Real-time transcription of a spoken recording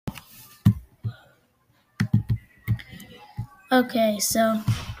Okay, so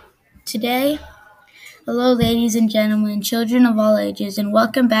today, hello, ladies and gentlemen, children of all ages, and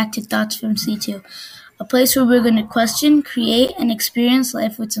welcome back to Thoughts from C2, a place where we're going to question, create, and experience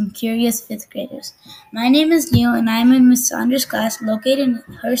life with some curious fifth graders. My name is Neil, and I'm in Miss Saunders' class located in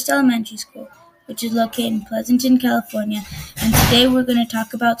Hearst Elementary School, which is located in Pleasanton, California. And today we're going to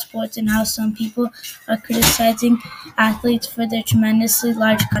talk about sports and how some people are criticizing athletes for their tremendously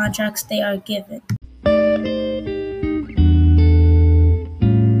large contracts they are given.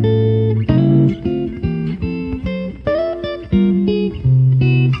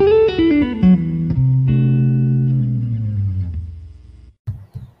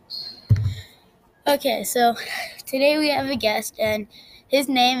 Okay, so today we have a guest, and his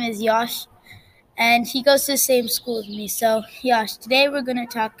name is Yash, and he goes to the same school as me. So, Yash, today we're going to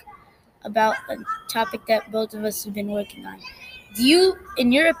talk about a topic that both of us have been working on.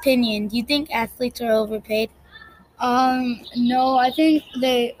 In your opinion, do you think athletes are overpaid? No, I think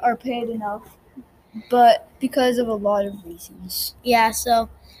they are paid enough, but because of a lot of reasons. Yeah, so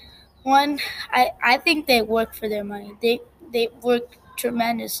one, I think they work for their money. They work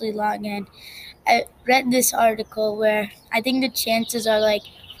tremendously long, and I read this article where I think the chances are like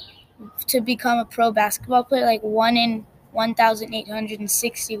to become a pro basketball player, like 1 in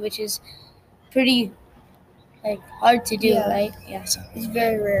 1,860, which is pretty hard to do, Yeah. right? Yeah. So It's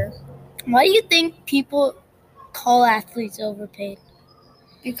very rare why do you think people call athletes overpaid?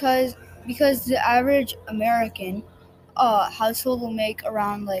 because the average American household will make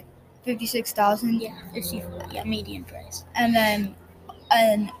around like 56,000. Yeah, 50. Yeah, median price. And then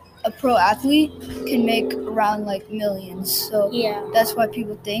a pro athlete can make around like millions. So Yeah. that's why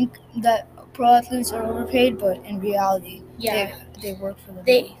people think that pro athletes are overpaid, but in reality, Yeah. they work for the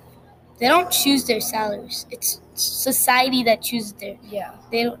They money. they don't choose their salaries. It's society that chooses their. Yeah.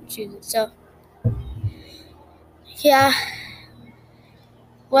 They don't choose it. So yeah.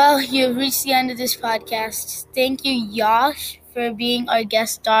 Well, you've reached the end of this podcast. Thank you, Yash, for being our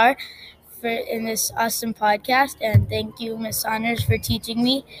guest star in this awesome podcast, and thank you, Miss Saunders, for teaching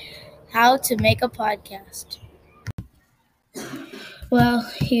me how to make a podcast.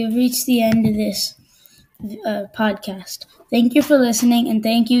 Well, you've reached the end of this podcast. Thank you for listening, and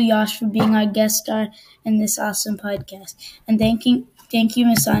thank you, Yash, for being our guest star in this awesome podcast. And thank you,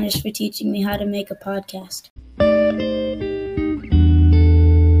 Miss Saunders, for teaching me how to make a podcast.